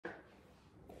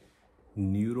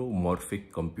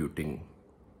Neuromorphic computing.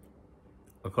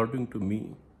 According to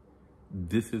me,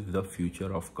 this is the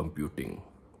future of computing.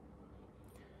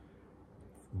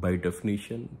 By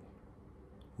definition,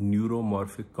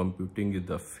 neuromorphic computing is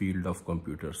the field of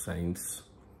computer science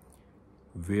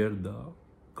where the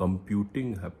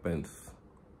computing happens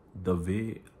the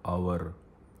way our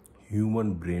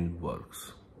human brain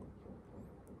works.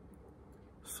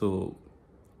 So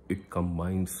it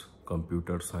combines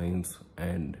computer science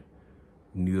and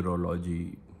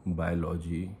neurology,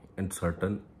 biology, and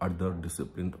certain other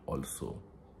disciplines also.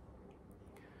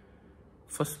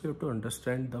 First, we have to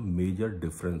understand the major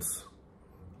difference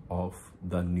of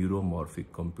the neuromorphic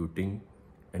computing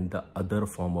and the other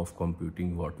form of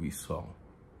computing what we saw.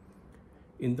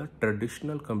 In the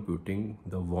traditional computing,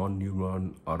 the von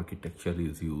Neumann architecture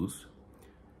is used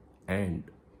and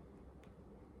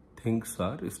things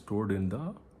are stored in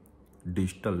the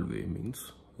digital way,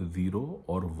 means 0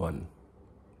 or 1.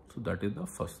 So that is the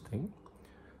first thing.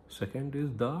 Second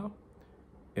is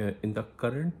in the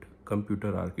current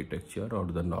computer architecture or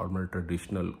the normal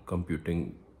traditional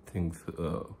computing things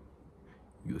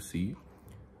you see,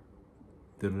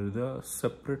 there is a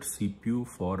separate CPU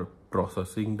for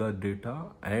processing the data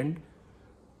and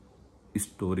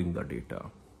storing the data.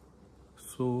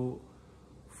 So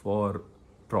for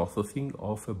processing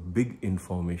of a big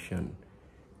information,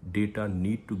 data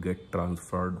need to get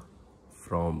transferred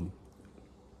from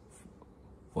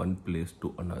one place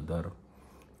to another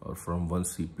or from one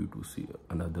CPU to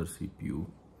another CPU,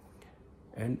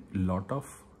 and lot of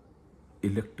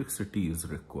electricity is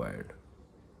required.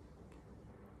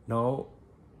 Now,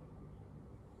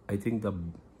 I think the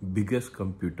biggest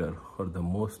computer or the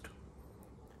most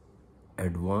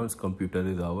advanced computer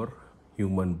is our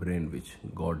human brain, which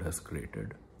God has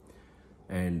created,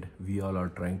 and we all are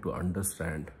trying to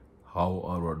understand how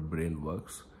our brain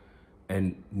works,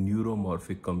 and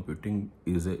neuromorphic computing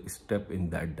is a step in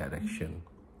that direction.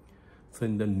 So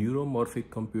in the neuromorphic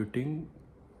computing,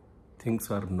 things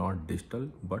are not digital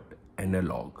but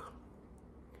analog.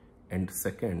 And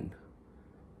second,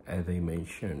 as I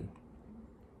mentioned,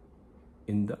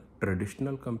 in the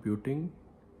traditional computing,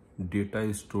 data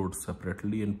is stored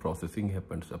separately and processing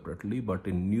happens separately, but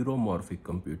in neuromorphic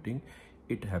computing,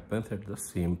 it happens at the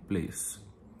same place.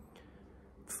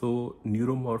 So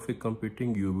neuromorphic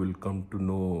computing you will come to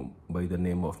know by the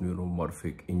name of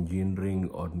neuromorphic engineering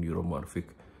or neuromorphic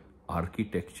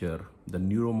architecture. The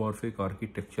neuromorphic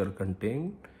architecture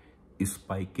contains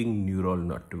spiking neural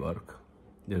network.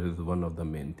 This is one of the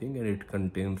main thing, and it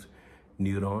contains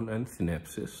neuron and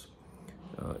synapses.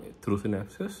 Through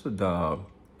synapses, the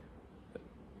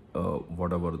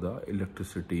whatever the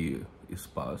electricity is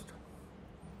passed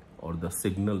or the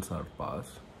signals are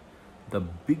passed. The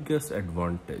biggest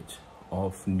advantage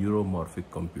of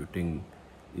neuromorphic computing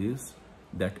is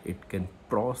that it can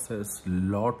process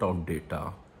lot of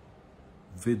data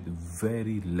with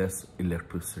very less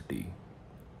electricity.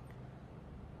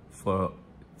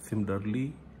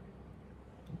 Similarly,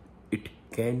 it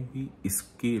can be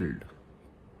scaled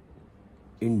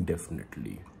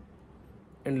indefinitely,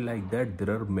 and like that there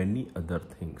are many other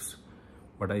things,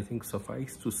 but I think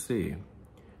suffice to say,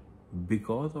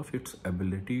 because of its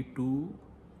ability to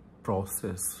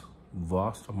process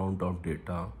vast amount of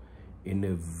data in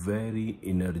a very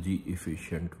energy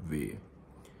efficient way,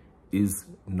 is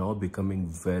now becoming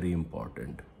very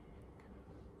important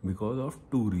because of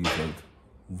two reasons.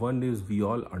 One is we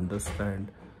all understand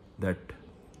that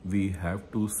we have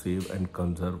to save and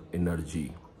conserve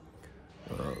energy.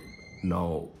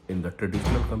 Now in the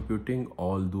traditional computing,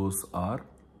 all those are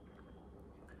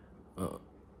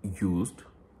used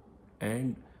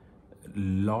and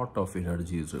lot of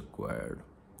energy is required,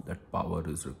 that power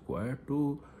is required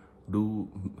to do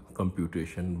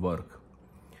computation work.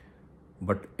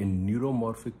 But in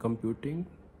neuromorphic computing,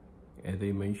 as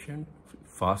I mentioned,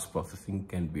 fast processing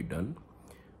can be done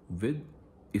with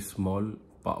a small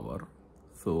power.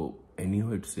 So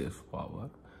anyhow it saves power.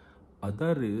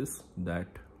 Other is that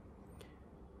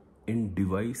in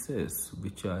devices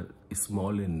which are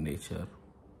small in nature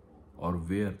or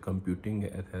where computing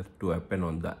has to happen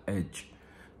on the edge,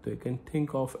 so you can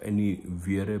think of any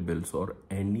wearables or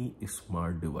any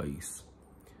smart device.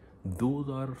 Those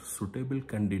are suitable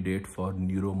candidates for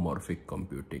neuromorphic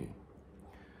computing.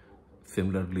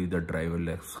 Similarly, the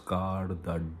driverless car,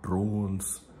 the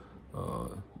drones,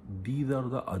 these are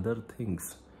the other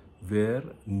things where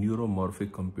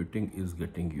neuromorphic computing is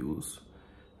getting used.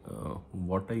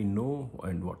 What I know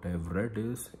and what I have read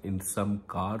is in some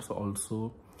cars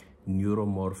also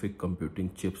neuromorphic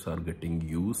computing chips are getting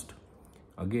used,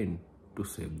 again to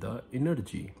save the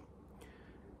energy.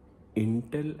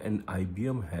 Intel and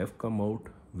IBM have come out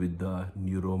with the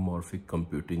neuromorphic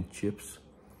computing chips,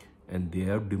 and they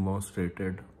have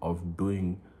demonstrated of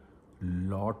doing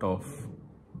lot of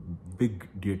big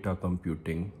data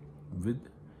computing with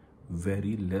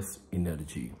very less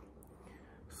energy.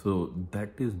 So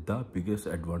that is the biggest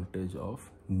advantage of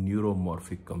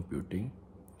neuromorphic computing.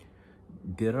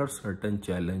 There are certain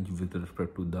challenges with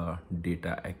respect to the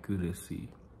data accuracy,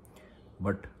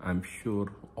 but I'm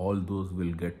sure all those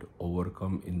will get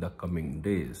overcome in the coming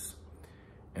days.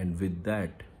 And with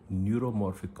that,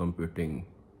 neuromorphic computing,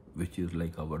 which is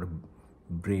like our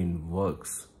brain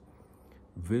works,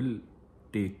 will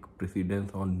take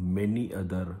precedence on many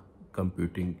other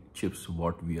computing chips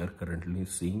what we are currently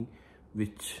seeing,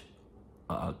 which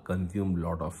consume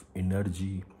lot of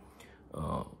energy,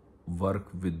 work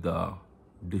with the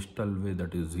digital way,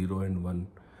 that is 0 and 1.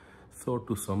 So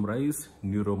to summarize,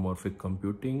 neuromorphic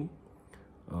computing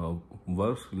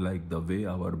works like the way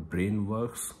our brain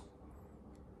works.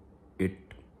 It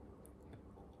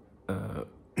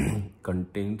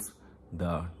contains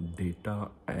the data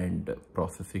and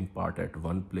processing part at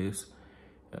one place.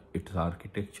 Its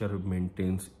architecture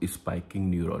maintains a spiking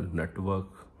neural network,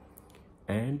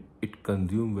 and it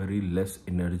consumes very less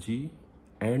energy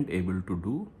and able to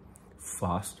do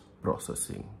fast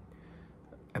processing.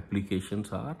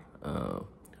 Applications are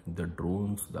the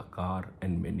drones, the car,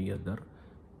 and many other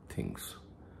things.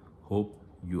 Hope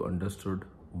you understood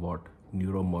what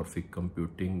neuromorphic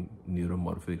computing,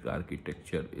 neuromorphic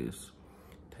architecture is.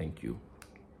 Thank you.